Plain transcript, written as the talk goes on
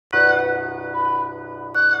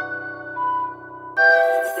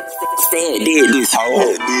Did this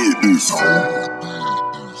hoe.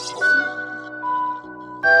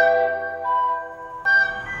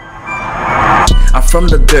 I'm from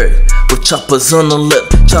the dirt, with choppers on the lip,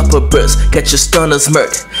 chopper burst, catch your stunners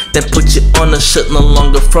murk. Then put you on a shirt, no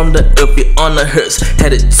longer from the earth, you're on a hearse,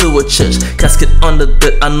 headed to a church, casket on the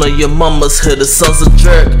dirt, I know your mama's heard the son's a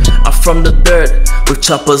jerk. I'm from the dirt, with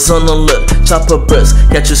choppers on the lip, chopper burst,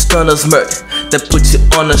 catch your stunners murk. Then put you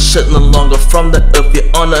on a shirt, no longer from the earth,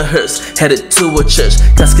 you're on a hearse, headed to a church,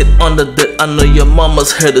 casket on the dirt, I know your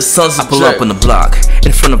mama's heard the son's a jerk. I pull up on the block,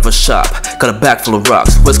 in front of a shop, got a bag full of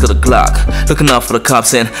rocks, where's got a glock, looking out for the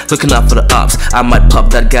cops and looking out for the ops. I might pop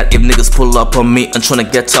that guy if niggas pull up on me and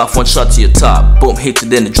tryna get off. One shot to your top, boom, hit you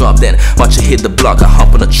then you drop, then watch you hit the block. I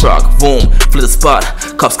hop on the truck, boom, flip the spot,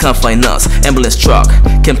 cops can't find us, ambulance truck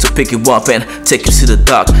came to pick you up and take you to the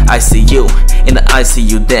dock. I see you in the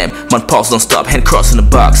ICU, damn, man, pulse don't stop, hand crossing the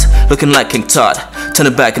box, looking like King Tut, turn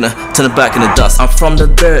it back in the dust. I'm from the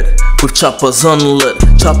dirt, with choppers on the lip,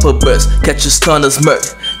 chopper burst, catch your stunners murk.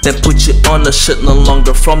 Then put you on a shirt, no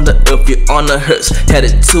longer from the earth, you're on a hearse,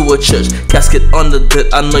 headed to a church, casket on the dirt,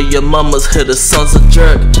 I know your mama's heard the son's a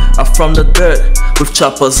jerk. I'm from the dirt, with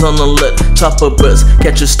choppers on the lip, chopper burst,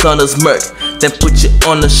 catch your stunners murk. Then put you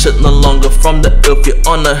on a shirt, no longer from the earth, you're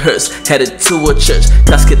on a hearse, headed to a church,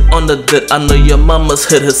 casket on the dirt, I know your mama's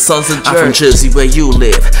heard her son's a jerk. I'm from Jersey where you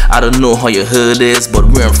live, I don't know how your hood is, but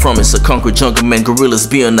where I'm from it's a concrete jungle, man, gorillas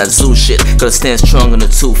be on that zoo shit. Gotta stand strong on the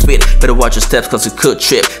 2 feet, better watch your steps cause you could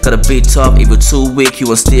trip. Gotta be tough, if you're too weak, you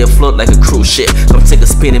won't stay afloat like a cruise ship. Come take a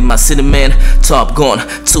spin in my city, man, top gone,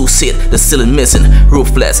 2-seat, the ceiling missing,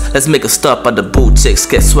 roof-less. Let's make a stop at the boutiques,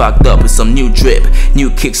 get swagged up with some new drip, new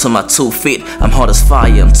kicks on my 2 feet. I'm hot as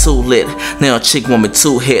fire, I'm too lit, now a chick want me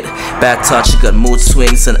to hit. Back touch, she got mood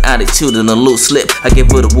swings and attitude and a loose lip. I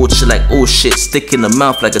gave her the wood, she like oh shit, stick in the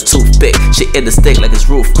mouth like a toothpick. She ate the steak like it's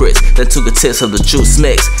roof grits, then took a taste of the juice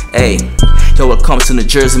mix. Hey, yo, welcome to New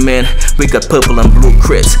Jersey, man, we got purple and blue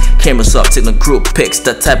crits. Cameras up, taking group pics,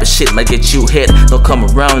 that type of shit might get you hit. Don't come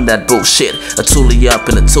around that bullshit. A toolie up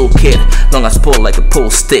in a toolkit, long as pull like a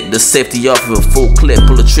pull stick. The safety off with a full clip,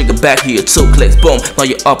 pull the trigger back here, 2 clicks, boom. Now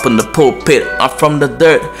you're up in the pulpit. I'm from the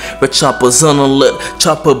dirt, with choppers on the lip,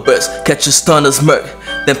 chopper burst, catch your stunners murk.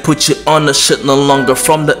 Then put you on a shirt, no longer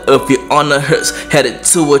from the earth, you're on a hearse, headed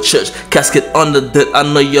to a church, casket on the dirt, I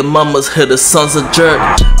know your mama's heard the son's a jerk.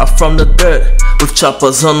 I'm from the dirt, with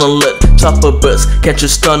choppers on the lip, chopper burst, catch your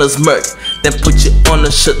stunners murk. Then put you on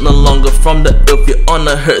a shirt, no longer from the earth, you're on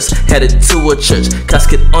a hearse, headed to a church,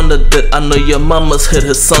 casket on the dirt, I know your mama's heard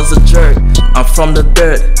her son's a jerk. I'm from the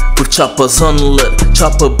dirt, with choppers on the lip,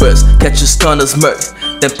 chopper burst, catch your stunners murk.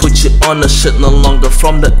 Then put you on a shirt, no longer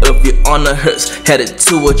from the earth, you're on a hearse, headed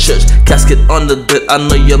to a church, casket on the dirt, I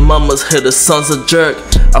know your mama's heard the son's a jerk.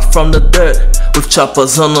 I'm from the dirt, with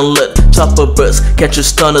choppers on the lip, chopper burst, catch your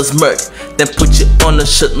stunners murk. Then put you on a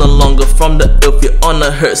shirt, no longer from the earth, you're on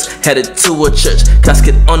a hearse, headed to a church,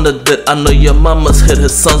 casket on the dirt, I know your mama's heard her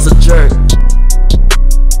son's a jerk.